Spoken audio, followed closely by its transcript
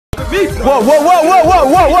Me. Whoa, whoa, whoa, whoa, whoa,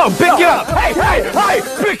 whoa, whoa! Pick it up! Hey, hey, hey!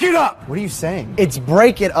 Pick it up! What are you saying? It's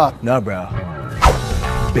break it up. No, bro.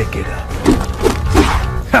 Pick it up.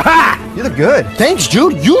 Ha! You look good. Thanks,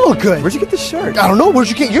 dude. You look good. Where'd you get this shirt? I don't know. Where'd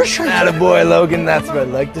you get your shirt? Attaboy, Logan. That's what I'd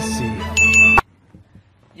like to see.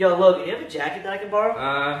 Yo, Logan, you have a jacket that I can borrow?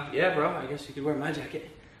 Yeah, bro. I guess you could wear my jacket.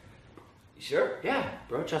 You sure? Yeah,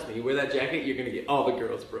 bro. Trust me. You wear that jacket, you're gonna get all the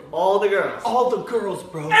girls, bro. All the girls. All the girls,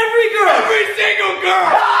 bro. Every girl! Every single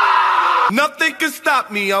girl! Nothing can stop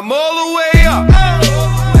me. I'm all the way up.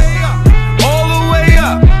 All the way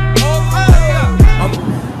up.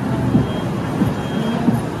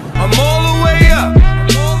 I'm all the way up.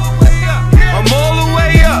 I'm all the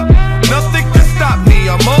way up. Nothing can stop me.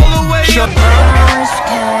 I'm all the way up.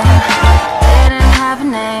 They didn't have a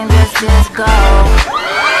name, just go.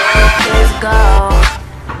 Just go.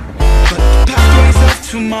 But the pathways of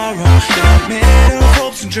tomorrow, they're made of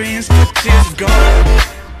hopes and dreams, but just gold.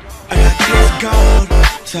 I got this gold,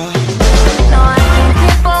 so No, I can't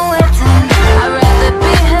keep on waiting. I'd rather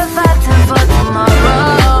be here fighting for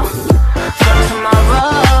tomorrow. For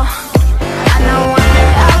tomorrow. I know one day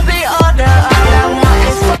I'll be older. All I want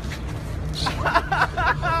is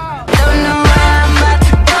don't know where I'm about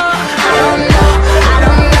to go. I don't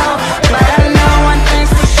know, but I know one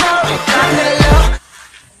thing's for sure. Drop it low.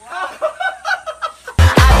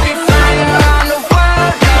 I'll be flying around the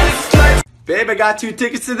world. Babe, I got 2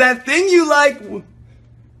 tickets to that thing you like.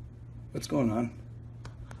 What's going on?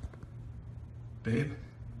 Babe?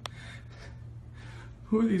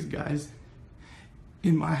 Who are these guys?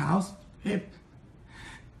 In my house? Babe?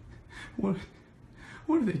 What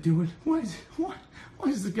are they doing? Why is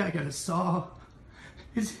the guy got a saw?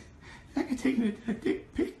 Is that guy taking a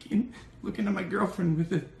dick pic and looking at my girlfriend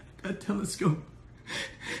with a telescope?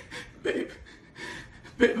 Babe,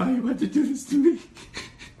 how you about to do this to me?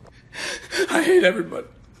 I hate everybody.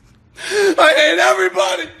 I hate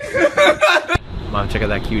everybody. Mom, check out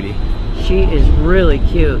that cutie. She is really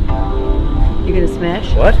cute. You gonna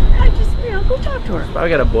smash? What? Go talk to her. Probably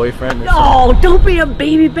got a boyfriend or No, don't be a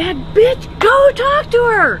baby bad bitch. Go talk to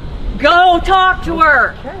her. Go talk to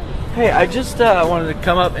her. Hey, I just wanted to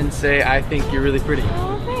come up and say I think you're really pretty.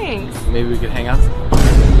 Oh, thanks. Maybe we could hang out.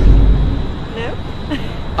 No?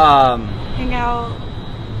 Hang out.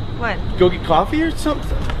 What? Go get coffee or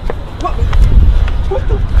something? What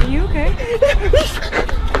the? Are you okay?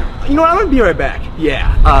 You know what? I'm gonna be right back.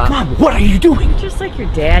 Yeah. Mom, what are you doing? Just like your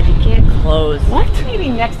dad, you can't close. What? Maybe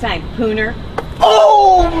next time, Pooner.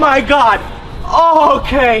 Oh my God. Oh,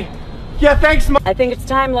 okay. Yeah, thanks, Mom. I think it's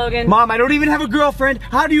time, Logan. Mom, I don't even have a girlfriend.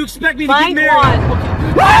 How do you expect me to Find get married? one.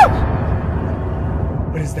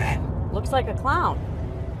 What is that? Looks like a clown.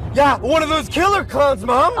 Yeah, one of those killer clowns,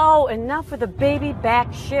 Mom. Oh, enough with the baby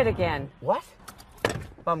back shit again. What?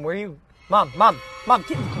 Mom, where are you? Mom,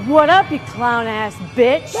 get... What up, you clown ass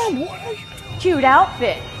bitch? Mom, what are you... Cute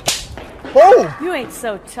outfit. Oh! You ain't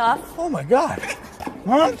so tough. Oh my God.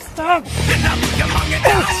 Mom, stop.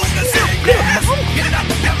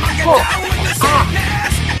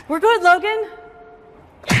 We're good, Logan.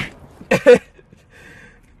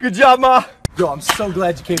 Good job, Ma. Bro, I'm so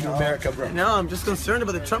glad you came to America, bro. No, I'm just concerned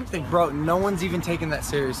about the Trump thing. Bro, no one's even taking that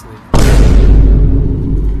seriously.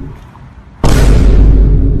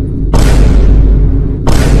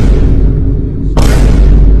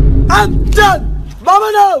 I'm done!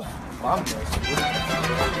 Mama knows! Mom knows.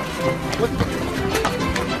 What?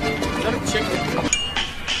 Is that a chicken?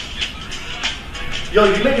 Yo,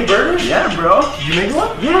 you making burgers? Yeah, bro. You make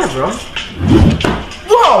one? Yeah, bro.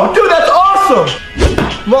 Whoa, dude, that's awesome!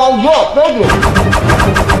 Mom, look, Logan.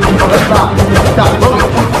 Stop, Logan.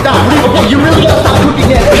 Stop. Okay, you really gotta stop cooking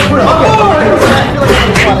that.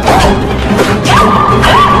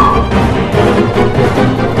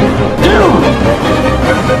 Dude!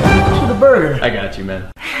 To the burger. I got you,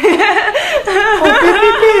 man. Oh,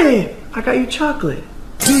 baby, I got you chocolate.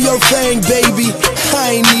 do your thing, baby.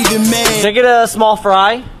 I ain't even mad. Can I get a small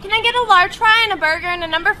fry? Can I get a large fry and a burger and a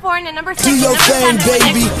number 4 and a number 6 Do and your number thing, 7?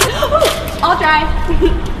 baby. I'll drive.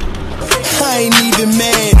 I ain't even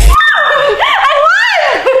mad. I won!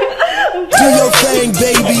 Do your thing,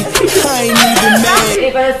 baby. I ain't even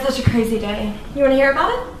mad. But it's such a crazy day. You want to hear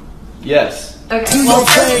about it? Yes. Okay. Do your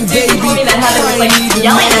thing, baby. Told me that Heather was like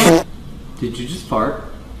yelling at me. Did you just fart?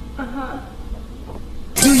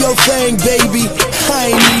 Do your thing, baby.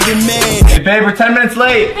 I ain't even mad. Hey babe, we're 10 minutes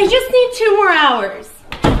late. I just need 2 more hours.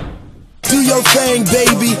 Do your thing,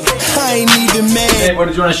 baby. I ain't even mad. Hey, what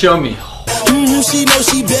did you want to show me? She know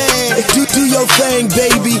she bad. Do your thing,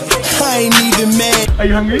 baby. I ain't even mad. Are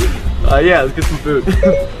you hungry? Yeah, let's get some food.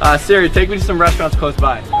 Siri, take me to some restaurants close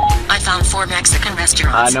by. On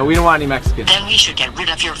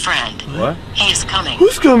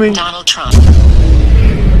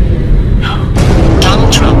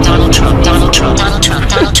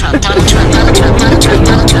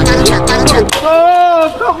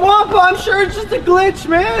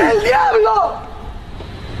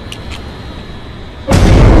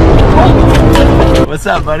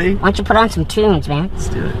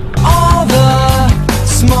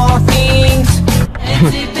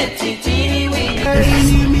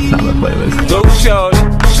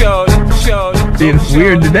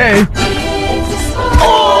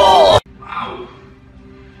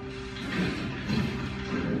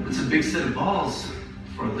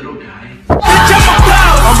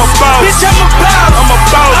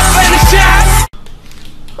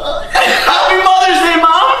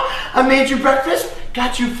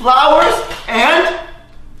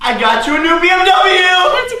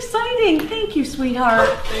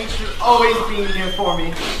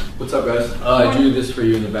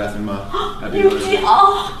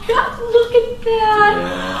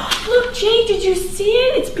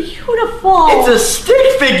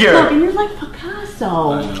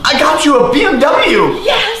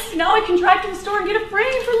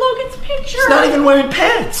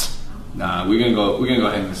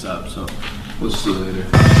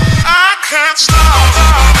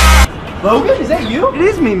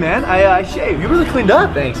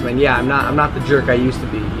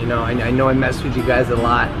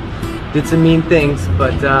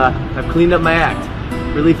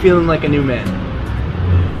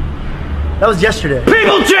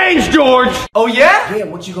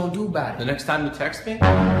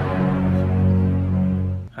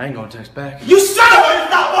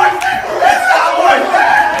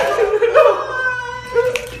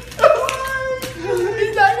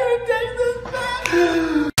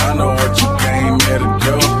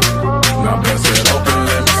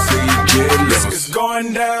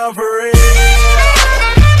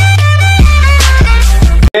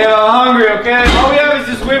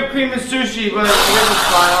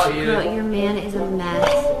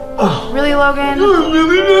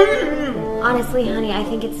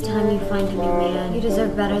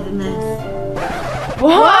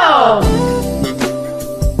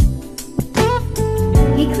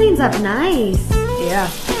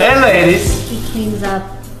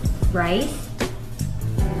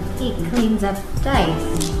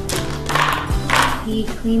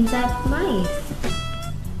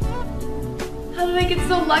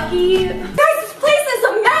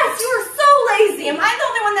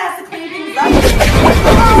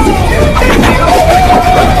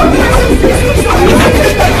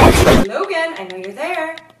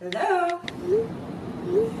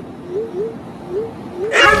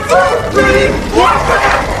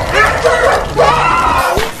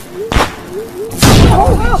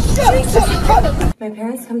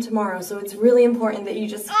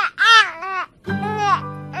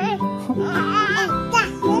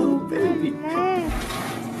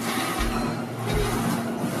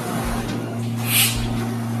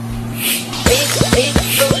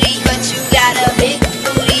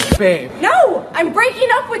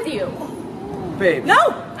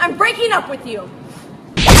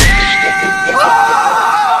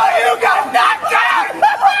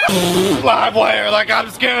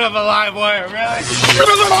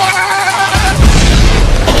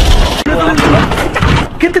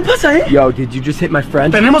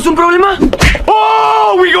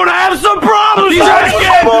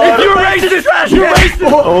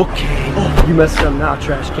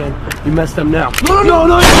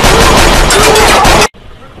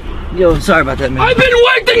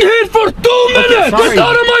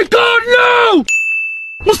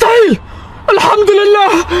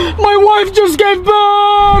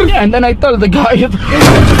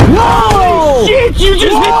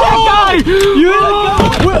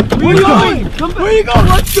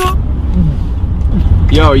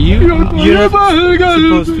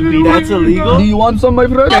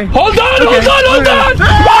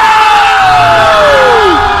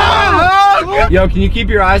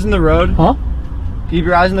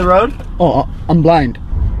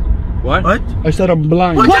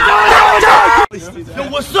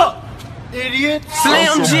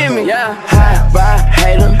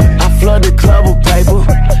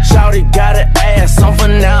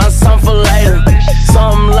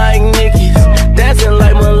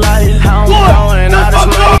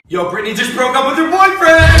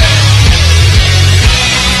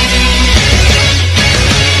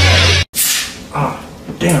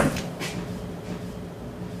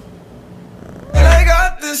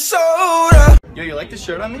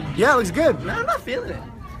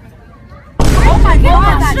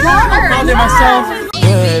I found it myself.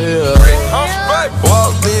 Yeah,